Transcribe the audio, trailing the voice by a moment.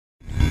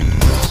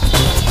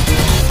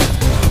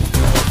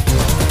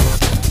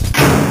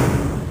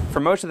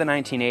most of the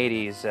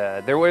 1980s,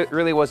 there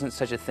really wasn't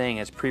such a thing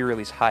as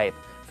pre-release hype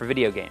for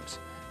video games.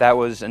 That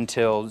was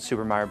until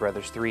Super Mario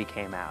Bros. 3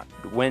 came out.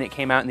 When it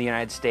came out in the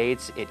United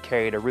States, it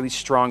carried a really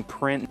strong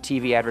print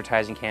TV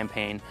advertising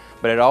campaign,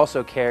 but it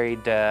also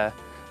carried The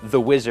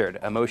Wizard,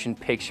 a motion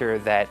picture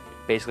that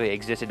basically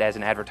existed as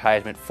an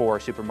advertisement for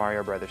Super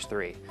Mario Bros.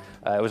 3.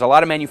 It was a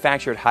lot of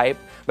manufactured hype,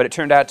 but it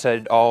turned out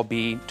to all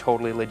be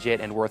totally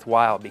legit and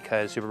worthwhile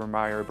because Super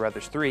Mario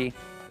Bros. 3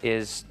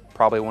 is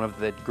probably one of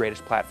the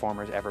greatest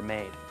platformers ever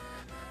made.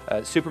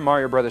 Super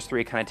Mario Bros.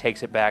 3 kind of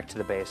takes it back to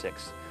the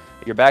basics.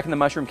 You're back in the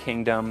Mushroom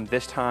Kingdom.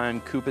 This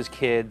time, Koopa's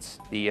kids,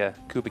 the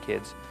Koopa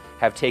kids,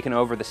 have taken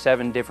over the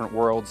 7 different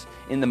worlds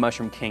in the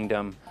Mushroom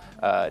Kingdom,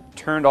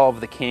 turned all of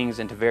the kings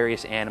into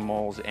various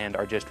animals, and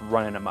are just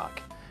running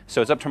amok.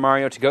 So it's up to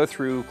Mario to go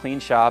through, clean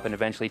shop, and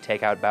eventually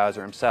take out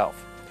Bowser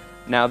himself.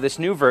 Now, this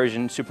new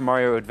version, Super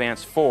Mario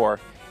Advance 4,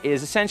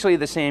 is essentially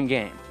the same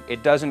game.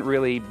 It doesn't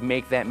really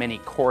make that many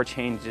core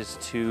changes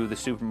to the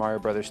Super Mario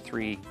Bros.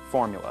 3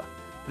 formula.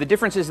 The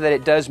differences that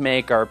it does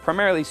make are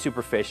primarily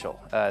superficial.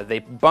 They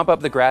bump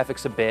up the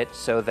graphics a bit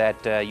so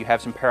that you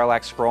have some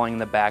parallax scrolling in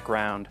the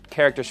background.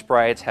 Character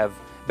sprites have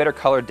better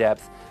color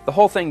depth. The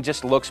whole thing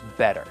just looks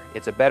better.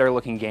 It's a better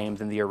looking game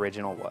than the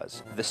original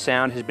was. The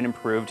sound has been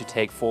improved to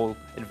take full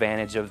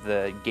advantage of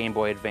the Game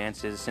Boy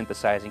Advance's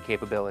synthesizing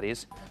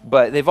capabilities.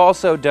 But they've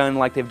also done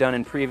like they've done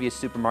in previous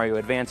Super Mario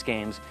Advance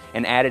games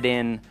and added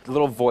in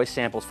little voice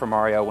samples for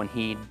Mario when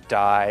he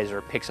dies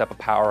or picks up a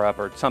power-up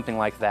or something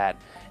like that.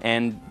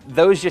 And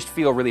those just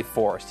feel really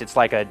forced. It's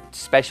like a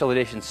special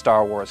edition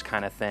Star Wars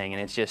kind of thing,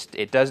 and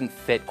it doesn't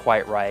fit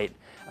quite right.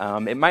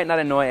 It might not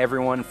annoy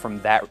everyone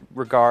from that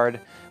regard,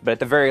 but at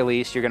the very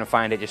least, you're going to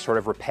find it just sort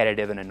of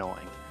repetitive and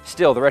annoying.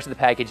 Still, the rest of the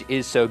package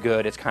is so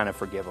good, it's kind of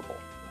forgivable.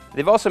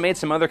 They've also made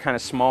some other kind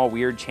of small,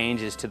 weird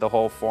changes to the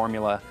whole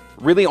formula.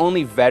 Really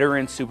only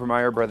veteran Super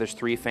Mario Bros.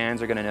 3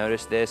 fans are going to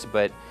notice this,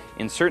 but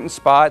in certain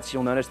spots,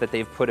 you'll notice that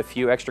they've put a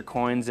few extra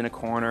coins in a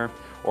corner,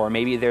 or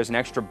maybe there's an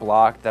extra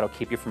block that'll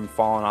keep you from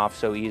falling off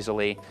so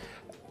easily.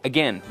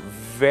 Again,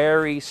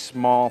 very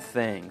small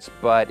things,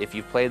 but if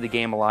you've played the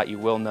game a lot, you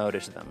will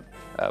notice them.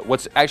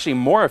 What's actually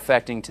more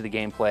affecting to the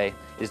gameplay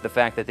is the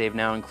fact that they've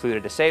now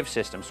included a save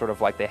system, sort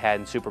of like they had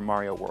in Super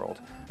Mario World.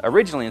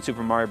 Originally in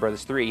Super Mario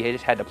Bros. 3, you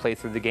just had to play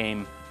through the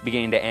game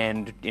beginning to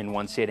end in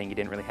one sitting. You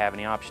didn't really have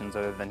any options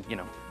other than,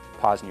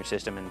 pausing your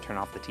system and turn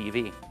off the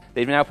TV.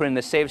 They've now put in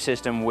the save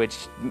system, which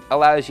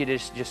allows you to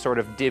just sort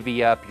of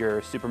divvy up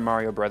your Super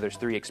Mario Bros.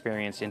 3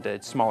 experience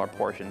into smaller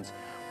portions.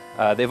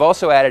 They've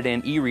also added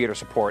in e-reader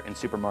support in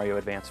Super Mario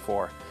Advance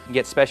 4. You can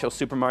get special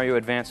Super Mario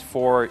Advance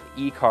 4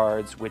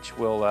 e-cards, which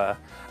will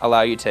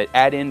allow you to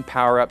add in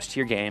power-ups to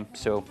your game.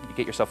 So you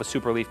get yourself a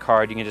Super Leaf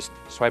card, you can just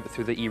swipe it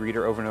through the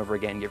e-reader over and over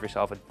again, give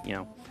yourself a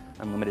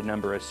unlimited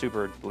number of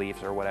Super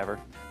Leafs or whatever.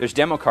 There's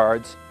demo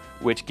cards,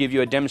 which give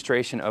you a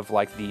demonstration of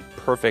like the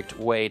perfect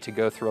way to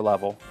go through a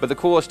level. But the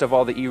coolest of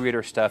all the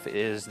e-reader stuff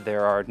is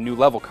there are new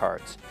level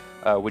cards,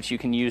 which you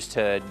can use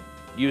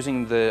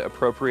using the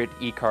appropriate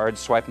e-cards,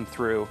 swipe them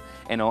through,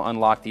 and it'll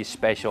unlock these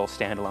special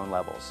standalone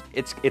levels.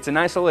 It's a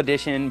nice little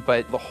addition,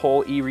 but the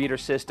whole e-reader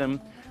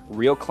system,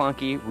 real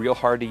clunky, real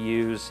hard to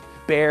use,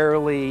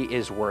 barely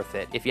is worth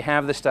it. If you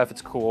have this stuff,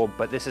 it's cool,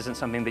 but this isn't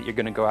something that you're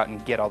going to go out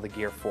and get all the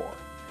gear for.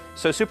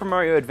 So Super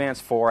Mario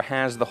Advance 4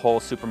 has the whole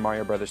Super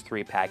Mario Bros.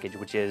 3 package,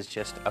 which is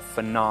just a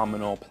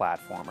phenomenal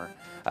platformer.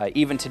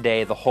 Even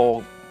today, the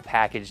whole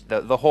package,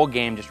 the whole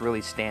game just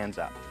really stands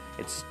up.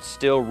 It's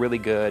still really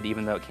good,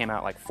 even though it came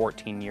out like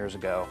 14 years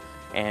ago.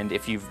 And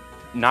if you've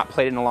not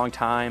played it in a long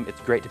time, it's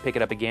great to pick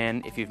it up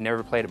again. If you've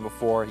never played it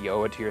before, you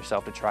owe it to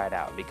yourself to try it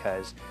out,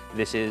 because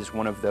this is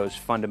one of those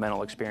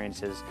fundamental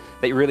experiences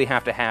that you really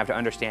have to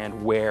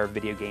understand where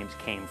video games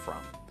came from.